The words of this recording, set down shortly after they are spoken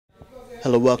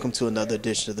Hello, welcome to another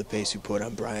edition of the Pace Report.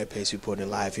 I'm Brian, Pace reporting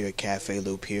live here at Cafe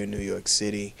Loop here in New York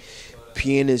City.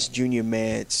 Pianist Junior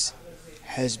Mance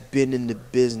has been in the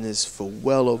business for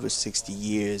well over 60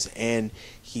 years, and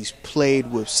he's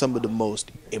played with some of the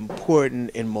most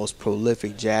important and most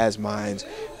prolific jazz minds,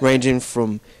 ranging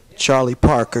from Charlie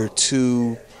Parker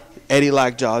to Eddie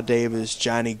Lockjaw Davis,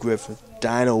 Johnny Griffith,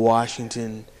 Dinah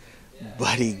Washington,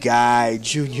 Buddy Guy,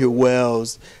 Junior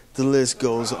Wells. The list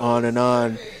goes on and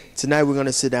on. Tonight we're going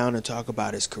to sit down and talk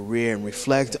about his career and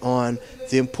reflect on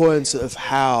the importance of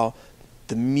how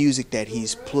the music that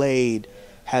he's played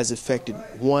has affected,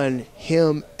 one,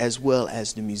 him as well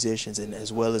as the musicians and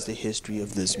as well as the history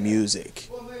of this music.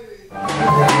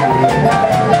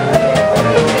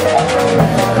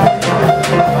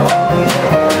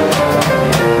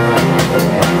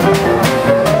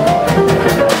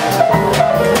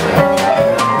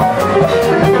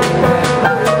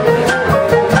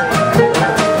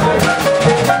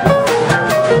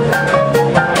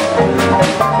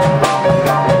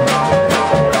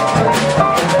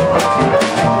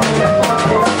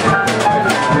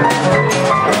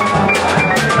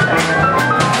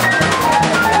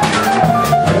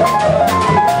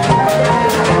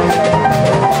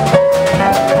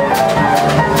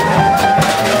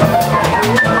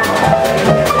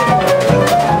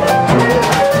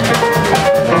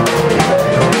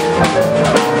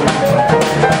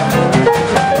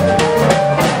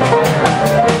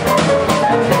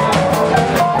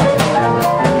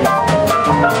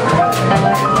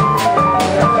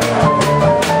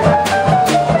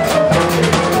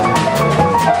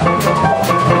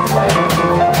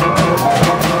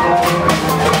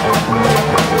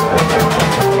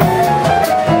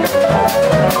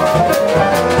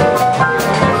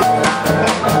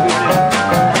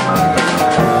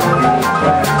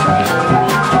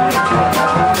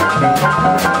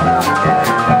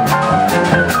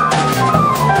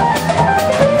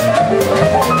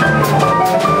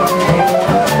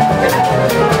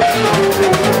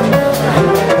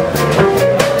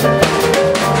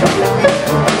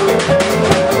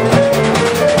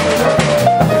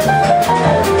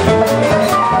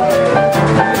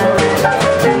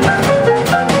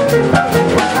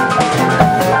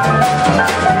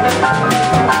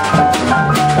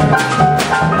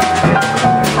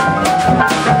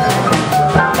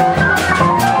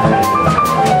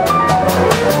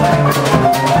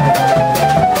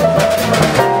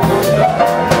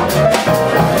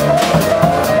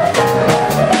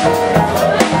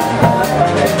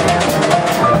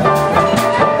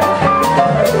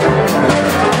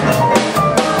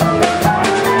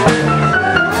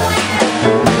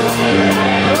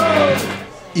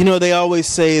 You know, they always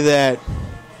say that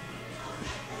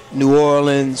New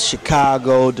Orleans,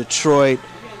 Chicago, Detroit,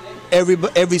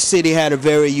 every city had a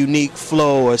very unique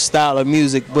flow or style of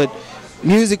music, but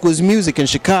music was music in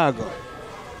Chicago.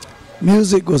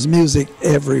 Music was music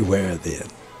everywhere then.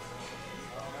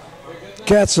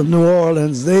 Cats from New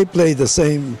Orleans, they played the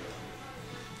same,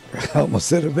 I almost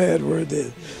said a bad word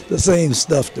there, the same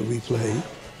stuff that we played.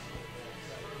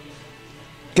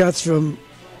 Cats from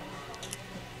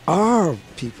our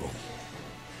people,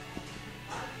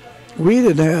 we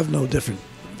didn't have no different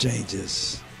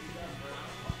changes.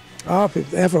 Our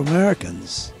people,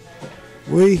 Afro-Americans,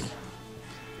 we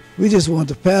just want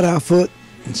to pat our foot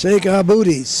and shake our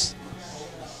booties.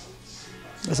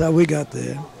 That's how we got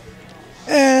there.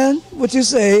 And what you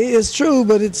say is true,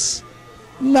 but it's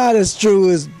not as true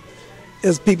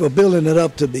as people building it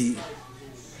up to be.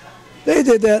 They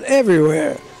did that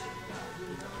everywhere.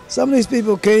 Some of these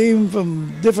people came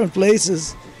from different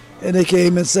places, and they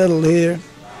came and settled here.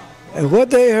 And what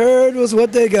they heard was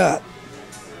what they got.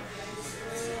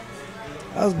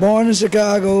 I was born in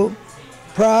Chicago,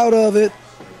 proud of it,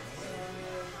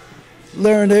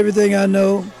 learned everything I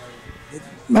know.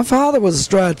 My father was a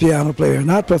stride piano player,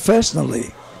 not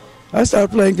professionally. I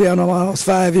started playing piano when I was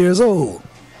 5 years old.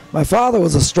 My father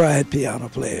was a stride piano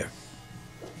player,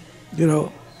 you know.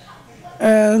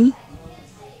 And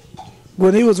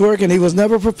when he was working, he was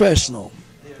never professional.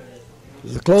 He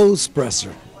was a clothes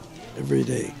presser every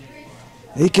day.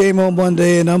 He came home one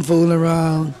day and I'm fooling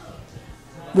around.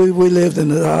 We lived in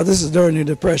the, this is during the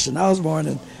Depression. I was born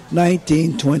in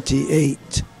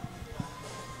 1928.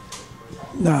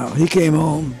 Now, he came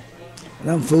home and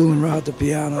I'm fooling around the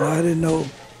piano. I didn't know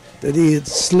that he had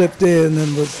slipped in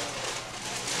and was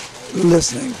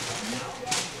listening.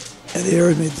 And he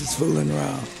heard me just fooling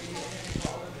around.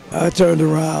 I turned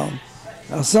around.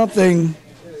 Now, something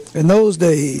in those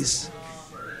days,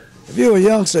 if you were a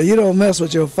youngster, you don't mess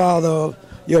with your father or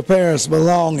your parents'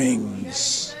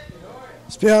 belongings.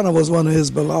 His piano was one of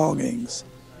his belongings.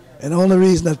 And the only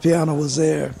reason that piano was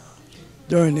there,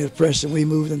 during the Depression, we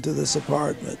moved into this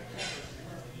apartment.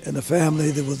 And the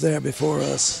family that was there before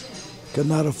us could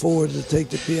not afford to take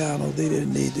the piano. They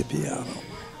didn't need the piano.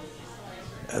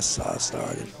 That's how I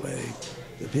started playing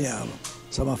the piano.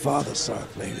 So my father started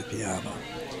playing the piano.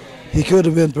 He could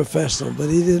have been professional, but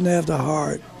he didn't have the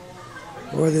heart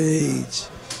or the age.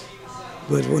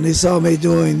 But when he saw me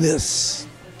doing this,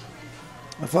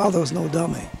 my father was no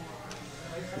dummy.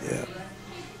 Yeah.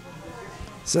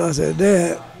 So I said,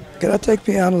 Dad, can I take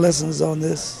piano lessons on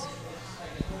this?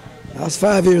 I was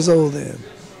 5 years old then.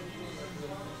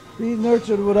 He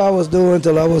nurtured what I was doing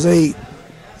till I was 8,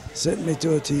 sent me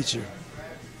to a teacher,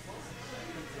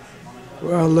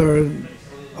 where I learned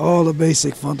all the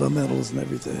basic fundamentals and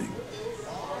everything.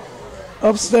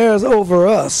 Upstairs over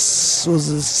us was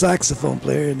a saxophone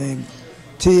player named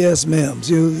T.S. Mims.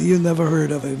 You never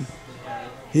heard of him.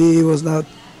 He was not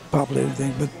popular or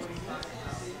anything, but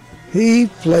he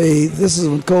played, this is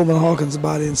when Coleman Hawkins'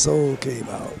 Body and Soul came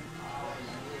out.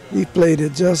 He played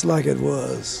it just like it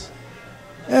was.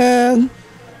 And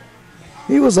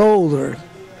he was older,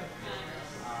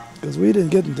 because we didn't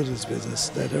get into this business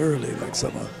that early like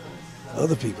some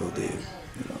other people did,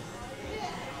 you know.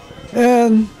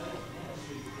 And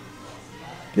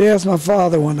he asked my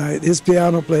father one night, his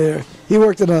piano player, he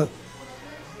worked in a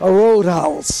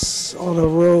roadhouse on a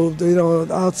road, you know,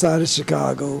 outside of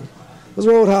Chicago. Those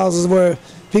roadhouses where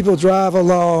people drive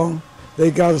along,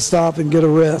 they got to stop and get a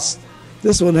rest.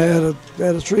 This one had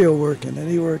a trio working, and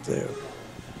he worked there.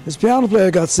 His piano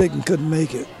player got sick and couldn't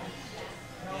make it.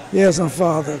 He asked my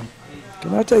father,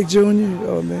 can I take Junior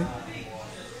or me?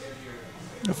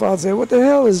 My father said, what the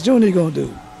hell is Junior going to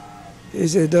do? He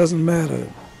said, it doesn't matter.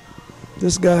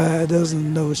 This guy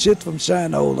doesn't know shit from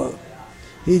Shinola.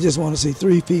 He just want to see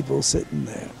 3 people sitting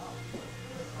there.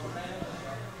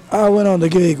 I went on the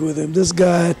gig with him. This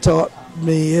guy taught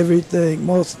me everything,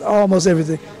 almost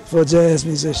everything for a jazz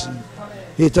musician.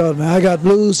 He taught me I got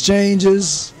blues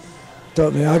changes,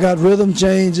 taught me I got rhythm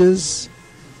changes,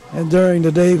 and during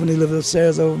the day when he lived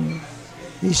upstairs over me,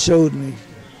 he showed me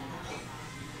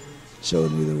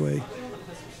the way.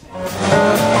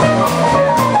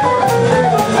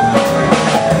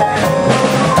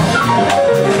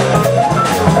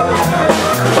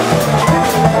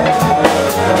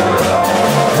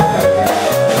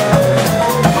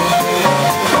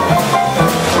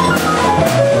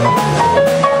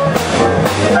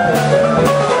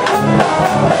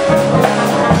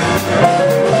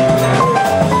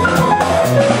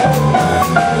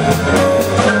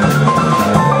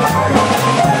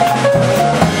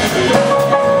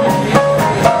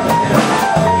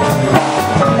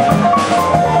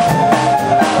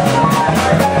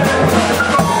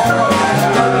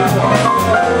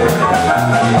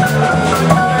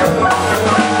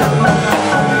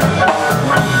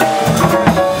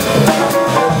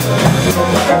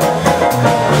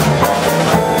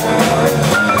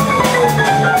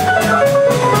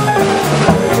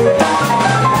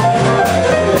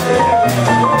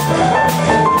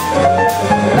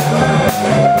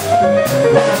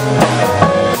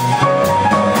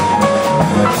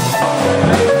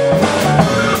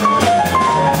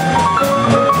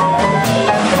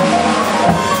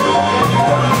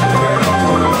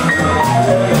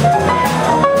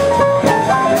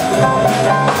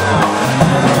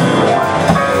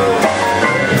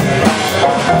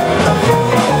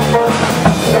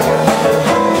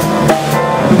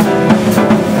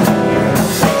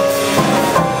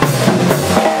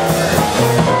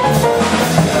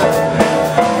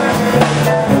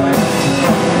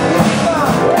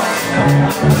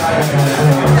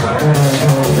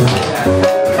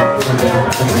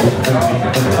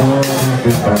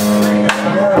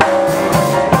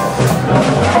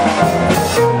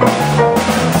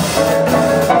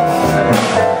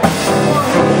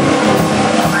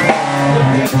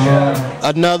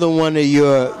 Another one of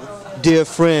your dear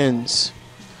friends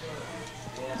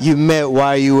you met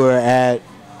while you were at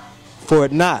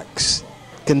Fort Knox,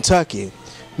 Kentucky,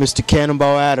 Mr.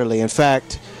 Cannonball Adderly. In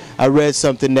fact, I read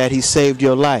something that he saved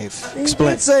your life. Explain.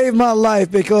 He did save my life,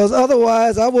 because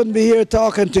otherwise I wouldn't be here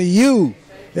talking to you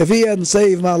if he hadn't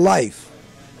saved my life.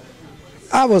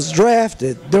 I was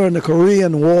drafted during the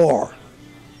Korean War.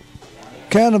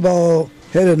 Cannonball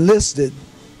had enlisted.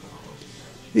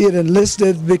 He had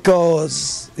enlisted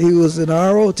because he was in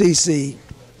ROTC.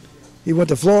 He went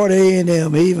to Florida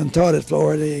A&M. He even taught at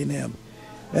Florida A&M.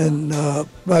 And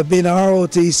by being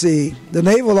ROTC, the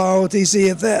Naval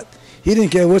ROTC at that, he didn't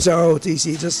care which ROTC,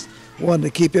 he just wanted to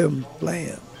keep him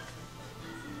playing.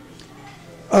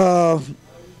 That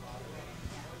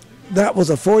was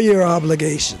a 4-year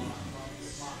obligation.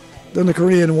 During the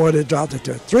Korean War, they dropped it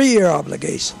to a 3-year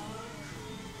obligation.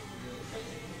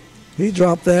 He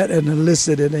dropped that and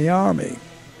enlisted in the Army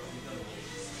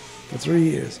for 3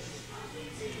 years.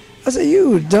 I said,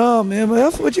 you dumb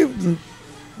MF, would you,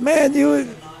 man,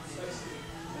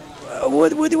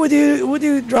 would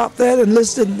you drop that and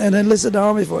enlist in the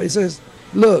Army for? He says,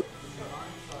 look,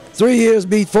 3 years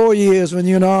beat 4 years when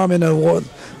you're in the Army and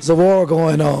there's a war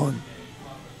going on.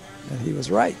 And he was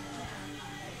right.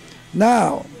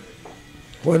 Now,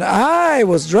 when I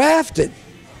was drafted,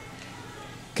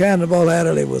 Cannonball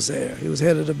Adderly was there. He was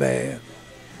head of the band.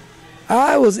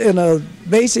 I was in a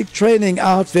basic training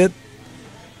outfit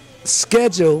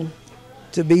scheduled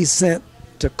to be sent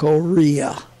to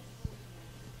Korea.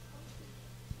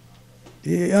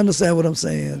 You understand what I'm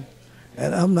saying?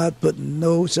 And I'm not putting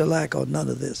no shellac on none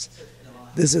of this.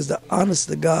 This is the honest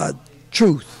to God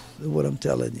truth of what I'm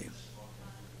telling you.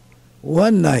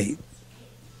 One night,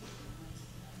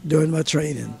 during my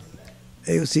training,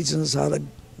 they was teaching us how to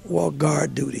walk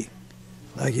guard duty.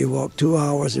 Like you walk 2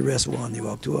 hours, you rest 1. You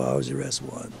walk 2 hours, you rest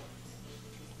 1.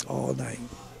 All night.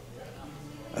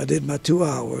 I did my 2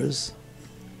 hours,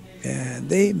 and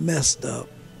they messed up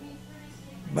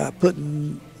by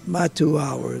putting my 2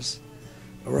 hours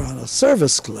around a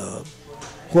service club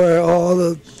where all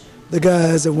the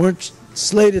guys that weren't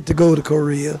slated to go to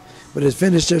Korea but had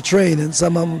finished their training,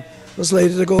 some of them were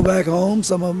slated to go back home,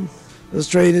 some of them was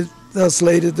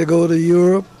slated to go to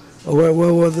Europe, or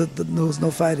where there was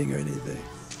no fighting or anything.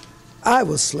 I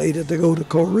was slated to go to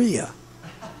Korea.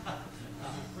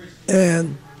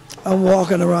 And I'm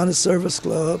walking around the service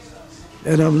club,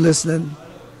 and I'm listening,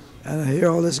 and I hear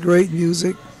all this great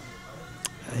music.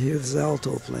 I hear this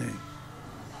alto playing.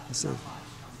 I said,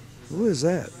 who is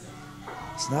that?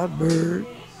 It's not Bird.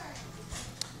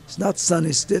 It's not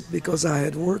Sonny Stitt, because I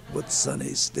had worked with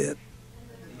Sonny Stitt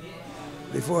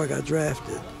before I got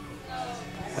drafted.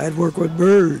 I had worked with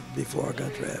Bird before I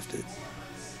got drafted.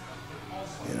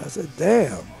 And I said,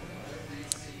 damn.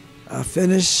 I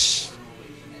finished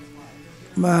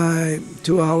my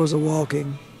 2 hours of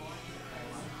walking,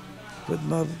 put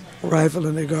my rifle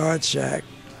in the guard shack.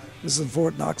 This is in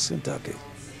Fort Knox, Kentucky.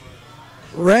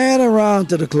 Ran around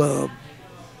to the club,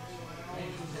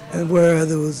 and where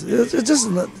there was, it's just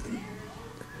an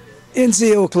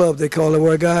NCO club, they call it,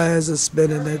 where guys are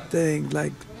spending their thing,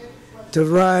 like to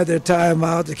ride their time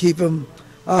out, to keep them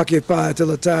occupied till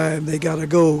the time they got to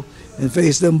go and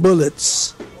face them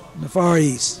bullets in the Far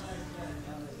East.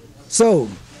 So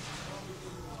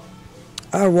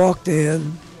I walked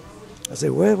in. I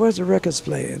said, where's the records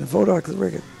playing? The Fort Knox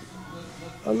record.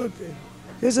 I looked in.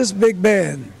 Here's this big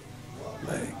band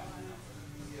playing.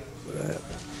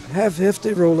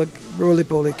 Half-hefty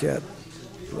roly-poly cat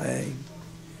playing.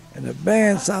 And the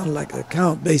band sounded like the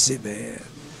Count Basie band.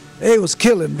 They was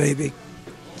killing, baby.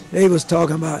 They was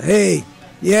talking about, hey,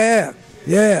 yeah.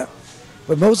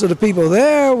 But most of the people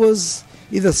there was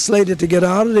either slated to get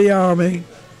out of the Army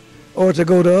or to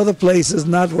go to other places,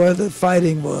 not where the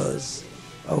fighting was,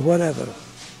 or whatever.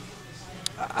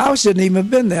 I shouldn't even have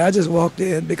been there. I just walked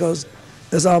in because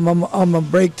it's on my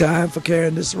break time for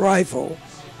carrying this rifle,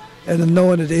 and then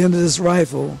knowing at the end of this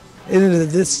rifle, end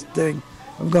of this thing,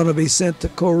 I'm going to be sent to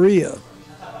Korea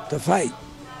to fight.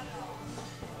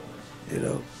 You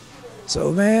know.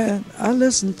 So, man, I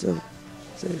listened to,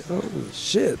 say, oh,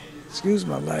 shit. Excuse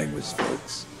my language,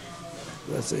 folks.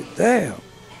 But I say, damn.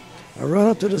 I run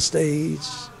up to the stage.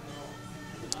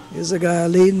 Here's a guy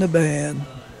leading the band.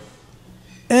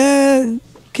 And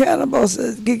Cannonball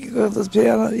says, get off this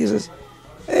piano. He says,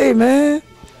 hey, man,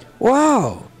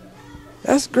 wow.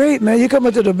 That's great, man. You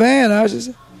coming to the band? I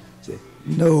just say,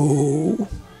 no.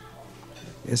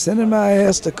 You're sending my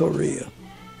ass to Korea.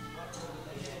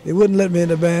 They wouldn't let me in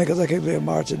the band because I can't play a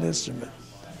marching instrument.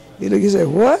 He said,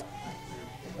 what?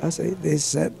 I say, they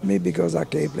sent me because I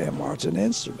can't play a marching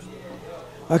instrument.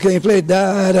 I can't play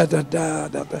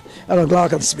da-da-da-da-da-da. I don't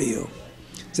glockenspiel.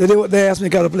 So they asked me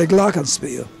how to play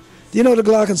glockenspiel. Do you know what a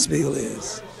glockenspiel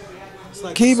is?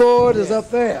 Like keyboard is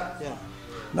up there. Yeah.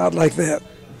 Not like that.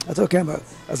 I told Campbell,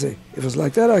 I say, if it's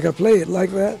like that, I can play it like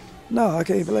that. No, I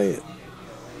can't play it.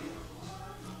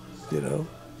 You know.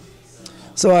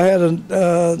 So I had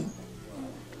a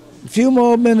few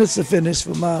more minutes to finish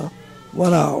for my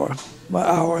 1 hour, my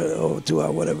hour or 2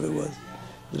 hour, whatever it was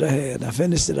that I had. And I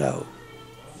finished it out.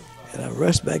 And I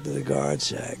rushed back to the guard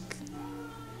shack.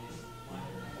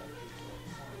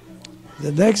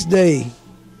 The next day,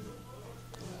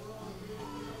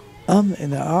 I'm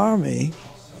in the Army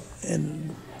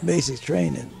in basic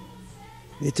training.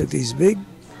 They took these big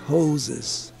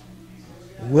hoses,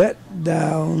 wet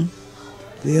down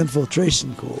the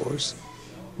infiltration course,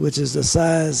 which is the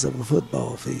size of a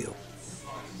football field.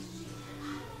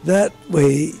 That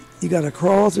way, you got to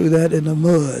crawl through that in the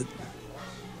mud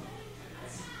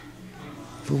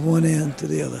from one end to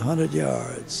the other, 100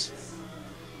 yards.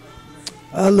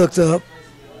 I looked up.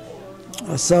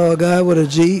 I saw a guy with a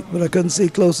Jeep, but I couldn't see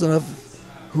close enough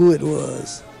who it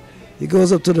was. He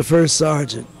goes up to the first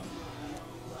sergeant.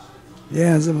 He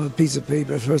hands him a piece of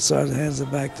paper. The first sergeant hands it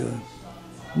back to him.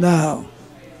 Now,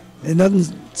 ain't nothing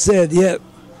said yet.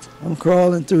 I'm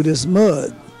crawling through this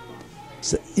mud.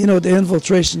 So, you know what the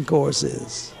infiltration course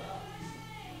is?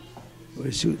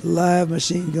 We shoot live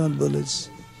machine gun bullets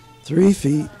 3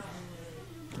 feet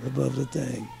above the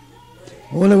thing.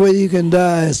 The only way you can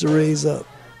die is to raise up.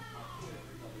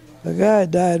 A guy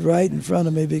died right in front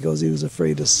of me because he was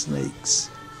afraid of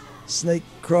snakes. Snake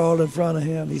crawled in front of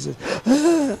him. He said,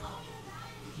 ah!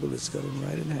 Bullets cut him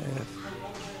right in half.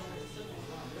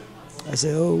 I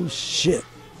said, oh shit.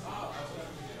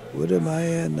 What am I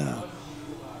in now?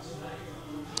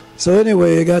 So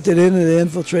anyway, I got to the end of the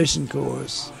infiltration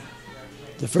course.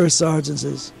 The first sergeant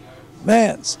says,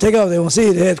 Mance, take off, they won't see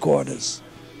you at headquarters.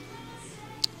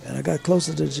 And I got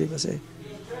closer to the Jeep. I said,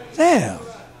 damn,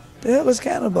 the hell is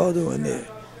Cannonball doing there?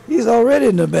 He's already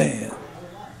in the band.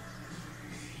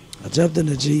 I jumped in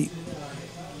the Jeep.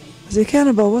 I said,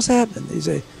 Cannonball, what's happening? He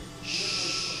said,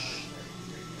 shh.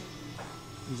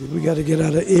 He said, we got to get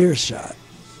out of earshot.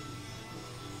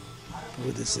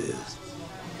 What this is.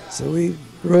 So we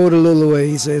rode a little away.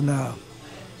 He said, now,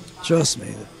 trust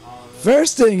me.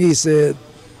 First thing he said,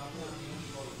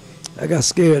 I got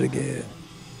scared again.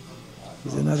 He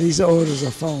said, now these orders are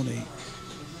phony.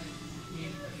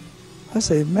 I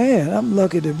said, man, I'm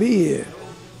lucky to be here.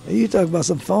 And you talk about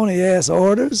some phony ass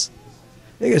orders?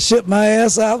 They can ship my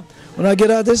ass out when I get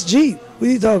out this Jeep. What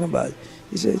are you talking about?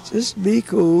 He said, just be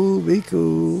cool, be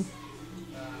cool.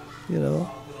 You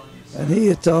know. And he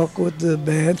had talked with the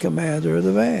band commander of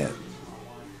the band.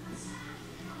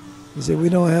 He said, we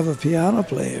don't have a piano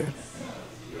player.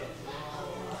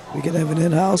 We can have an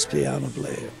in-house piano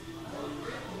player.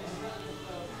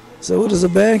 So what does the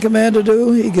band commander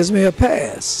do? He gives me a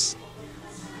pass.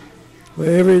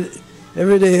 Where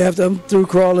every day after I'm through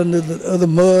crawling through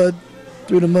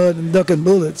the mud and ducking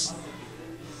bullets,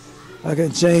 I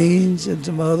can change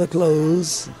into my other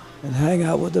clothes and hang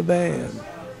out with the band.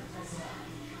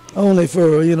 Only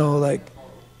for, you know, like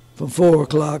from 4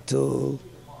 o'clock till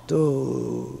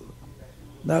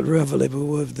not reveille, but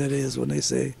what that is when they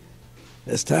say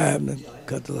it's time to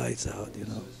cut the lights out, you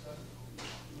know.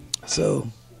 So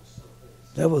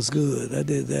that was good. I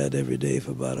did that every day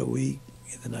for about a week,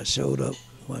 and then I showed up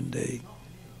one day,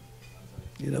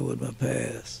 you know, with my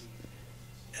pass.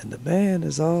 And the band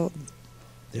is all,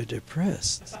 they're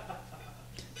depressed. I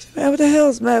said, man, what the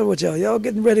hell's the matter with y'all? Y'all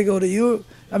getting ready to go to Europe?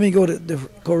 Go to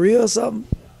Korea or something?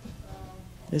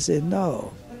 They said,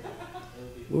 no.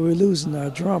 We're losing our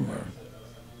drummer.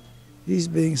 He's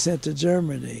being sent to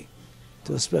Germany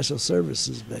to a special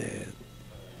services band.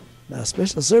 Now,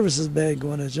 special services band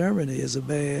going to Germany is a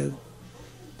band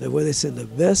that where they send the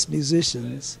best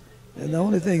musicians, and the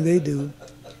only thing they do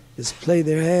is play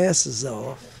their asses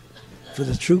off for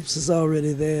the troops that's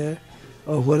already there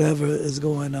or whatever is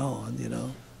going on, you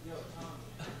know.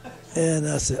 And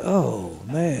I said, oh,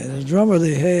 man, the drummer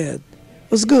they had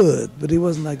was good, but he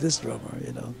wasn't like this drummer,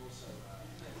 you know.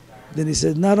 Then he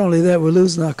said, not only that, we're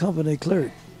losing our company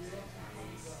clerk.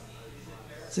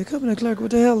 I said, company clerk?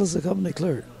 What the hell is a company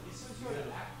clerk?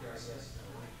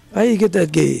 How you get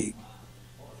that gig?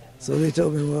 So they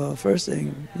told me, well, first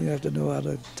thing, you have to know how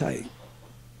to type.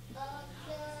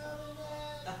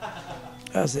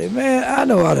 I said, man, I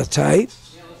know how to type.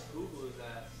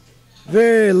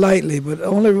 Very lightly, but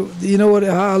only, you know what?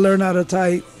 How I learned how to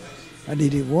type? I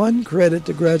needed 1 credit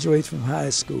to graduate from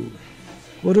high school.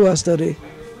 What do I study?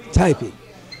 Typing.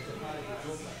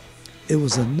 It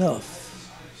was enough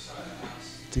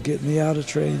to get me out of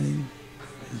training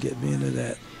and get me into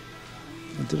that,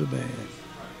 into the band.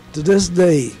 To this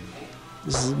day,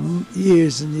 this is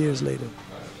years and years later,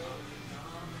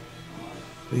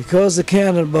 because of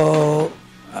Cannonball,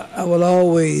 I will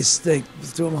always think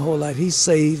through my whole life, he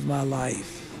saved my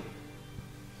life.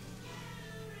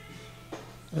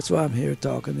 That's why I'm here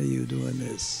talking to you doing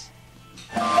this.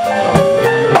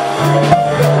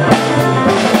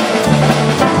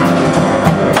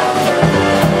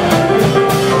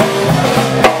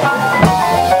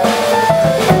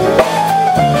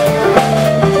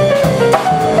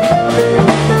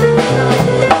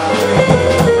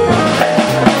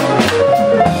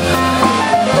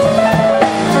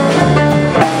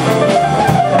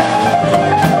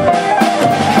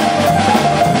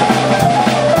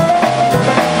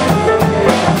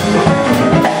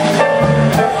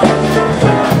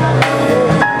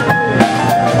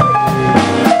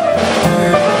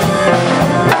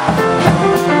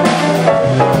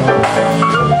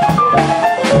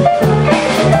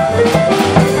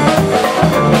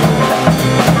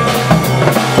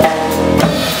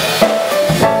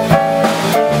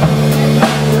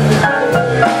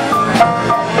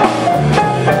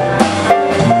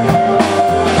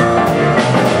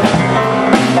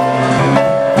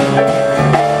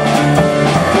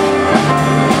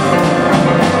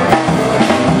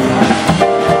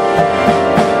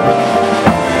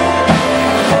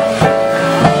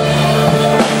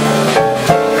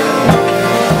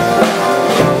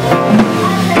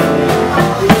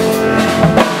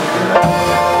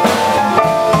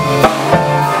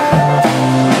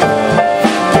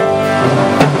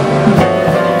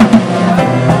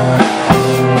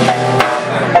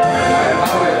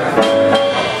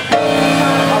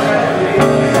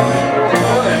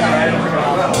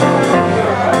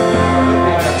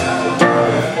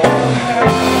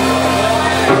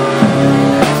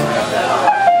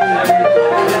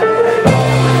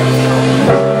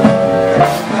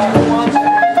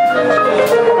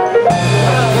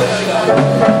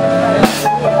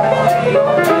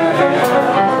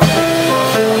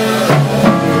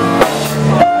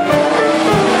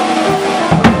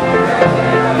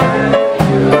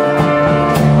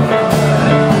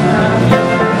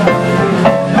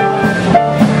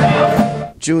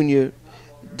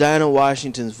 Dinah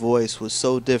Washington's voice was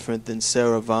so different than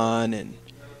Sarah Vaughan and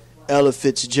Ella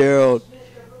Fitzgerald.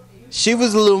 She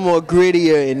was a little more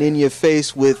grittier and in your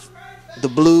face with the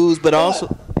blues, but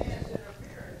also...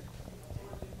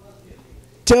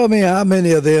 Tell me how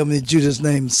many of them that you just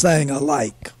named sang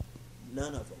alike?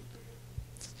 None of them.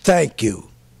 Thank you.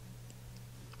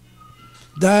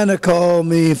 Dinah called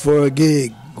me for a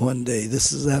gig one day.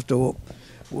 This is after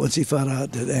once she found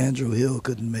out that Andrew Hill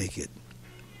couldn't make it.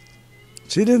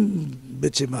 She didn't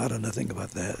bitch him out or nothing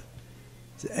about that.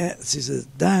 She says,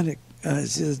 Dinah, she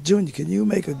says, Junior, can you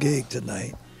make a gig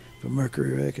tonight for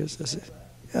Mercury Records? I said,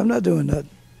 yeah, I'm not doing nothing.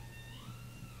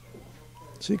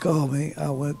 She called me. I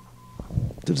went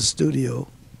to the studio,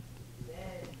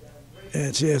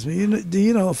 and she asked me, do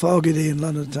you know Foggy Day in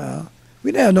London Town?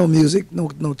 We didn't have no music,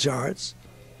 no charts.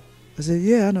 I said,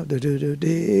 yeah, I know.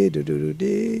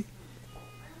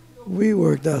 We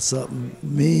worked out something.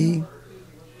 Me,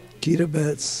 Keita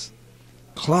Betts,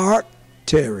 Clark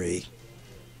Terry,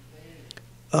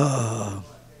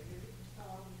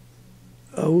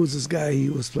 who's this guy? He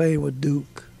was playing with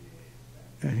Duke,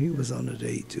 and he was on the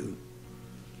day too.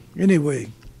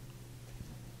 Anyway,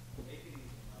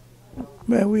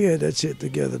 man, we had that shit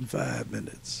together in 5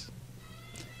 minutes.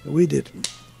 We did.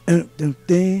 Ed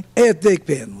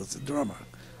Thigpen was the drummer,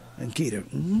 and Keita.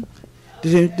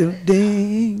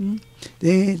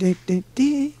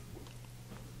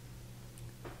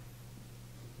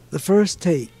 The first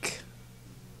take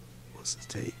was the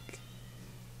take.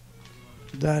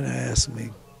 Dinah asked me.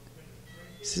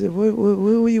 She said,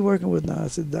 "Who were you working with now?" I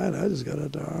said, "Dinah, I just got out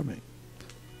of the Army."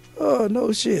 Oh,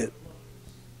 no shit.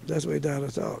 That's the way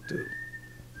Dinah talked too.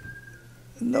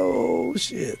 No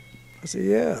shit. I said,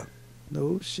 yeah,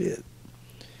 no shit.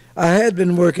 I had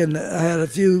been working, I had a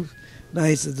few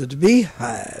nights at the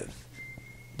Beehive.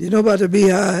 Do you know about the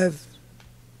Beehive?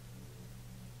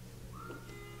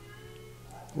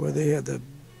 Where they had the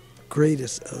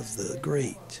greatest of the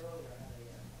great.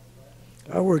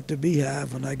 I worked the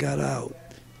Beehive when I got out.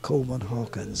 Coleman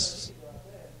Hawkins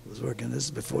was working. This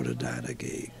is before the Dinah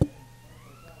gig.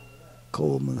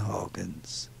 Coleman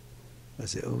Hawkins. I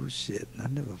said, oh shit, I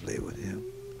never played with him.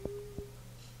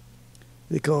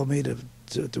 They called me to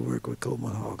work with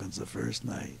Coleman Hawkins the first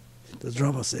night. The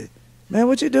drummer said, man,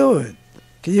 what you doing?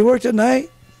 Can you work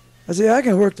tonight? I said, I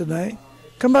can work tonight.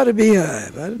 Come by the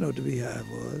Beehive. I didn't know what the Beehive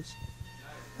was.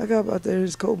 I got out there,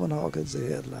 it's Coleman Hawkins, the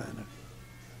headliner.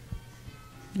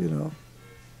 You know.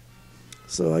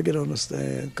 So I get on the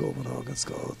stand, Coleman Hawkins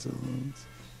called tunes.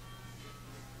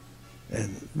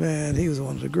 And man, he was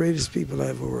one of the greatest people I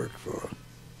ever worked for.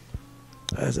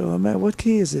 I said, oh man, what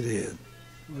key is it in?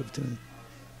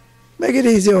 Make it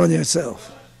easy on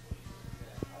yourself.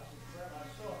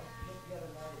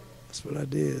 That's what I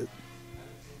did.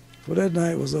 Before that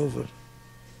night was over,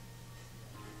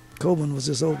 Coleman was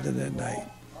just opening that night.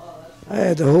 I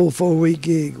had the whole 4-week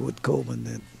gig with Coleman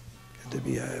then at the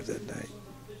Beehive that night.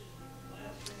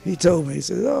 He told me, he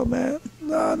said, oh man,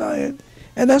 no.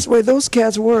 And that's the way those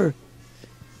cats were.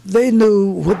 They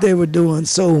knew what they were doing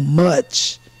so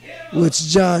much, which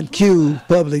John Q.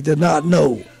 public did not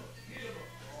know.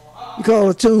 You call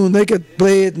a tune, they could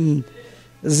play it in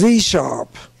Z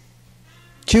sharp,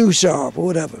 Q sharp, or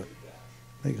whatever.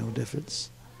 Make no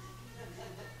difference.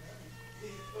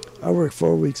 I worked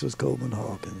 4 weeks with Coleman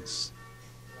Hawkins.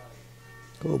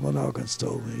 Coleman Hawkins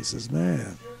told me, he says,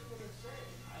 man,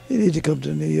 you need to come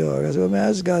to New York. I said, well, man,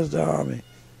 I just got out of the Army.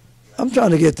 I'm trying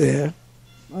to get there.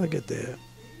 I'll get there.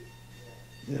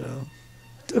 You know,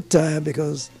 took time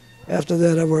because after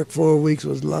that I worked 4 weeks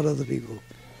with a lot of other people.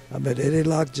 I met Eddie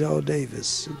Lockjaw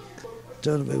Davis, who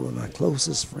turned to be one of my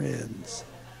closest friends.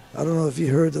 I don't know if you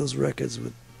heard those records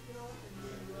with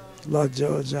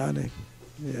Lockjaw and Johnny.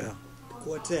 Yeah.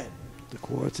 Quartet. The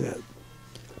quartet.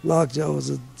 Lockjaw was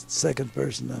the second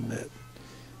person I met.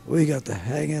 We got to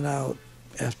hanging out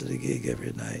after the gig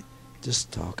every night,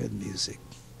 just talking music.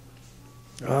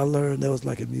 I learned that was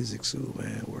like a music school,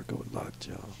 man, working with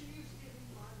Lockjaw.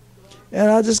 And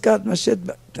I just got my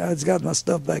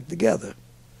stuff back together,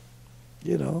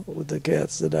 you know, with the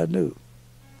cats that I knew.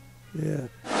 Yeah.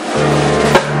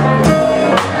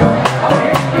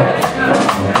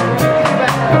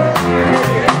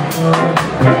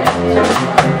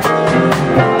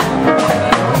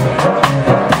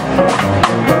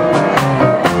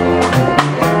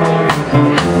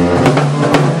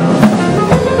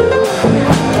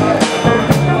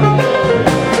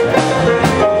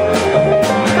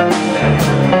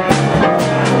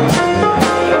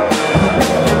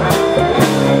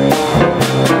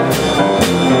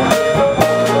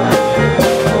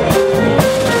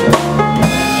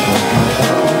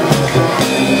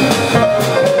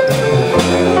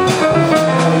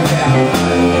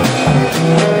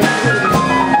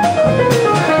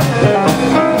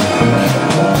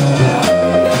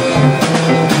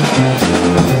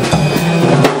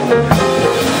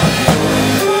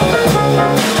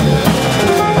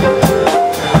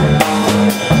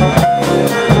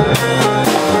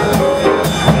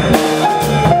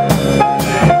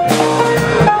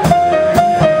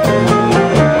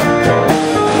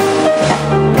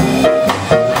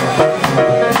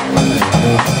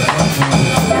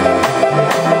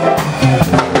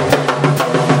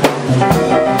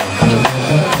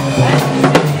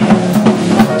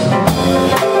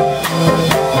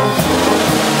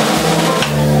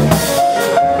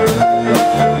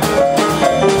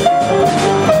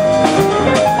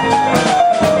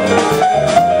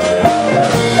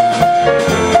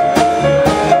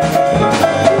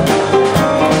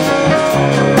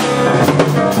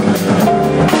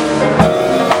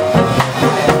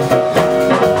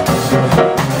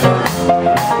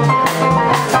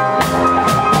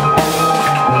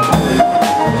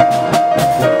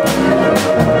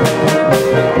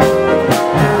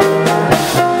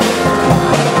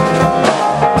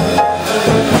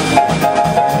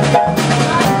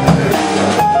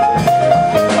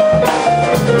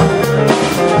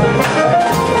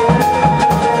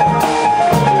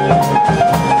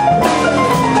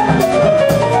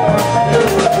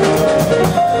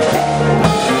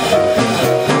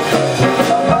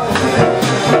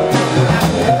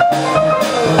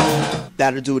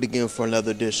 got to do it again for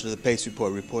another edition of the Pace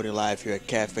Report, reporting live here at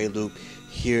Cafe Loop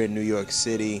here in New York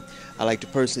City. I'd like to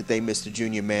personally thank Mr.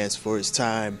 Junior Mance for his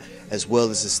time, as well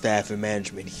as the staff and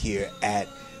management here at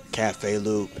Cafe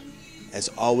Loop. As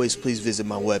always, please visit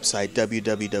my website,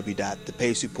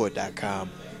 www.thepacereport.com,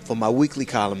 for my weekly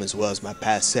column as well as my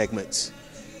past segments.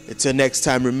 Until next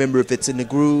time, remember, if it's in the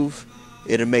groove,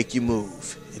 it'll make you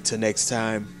move. Until next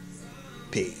time,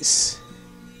 peace.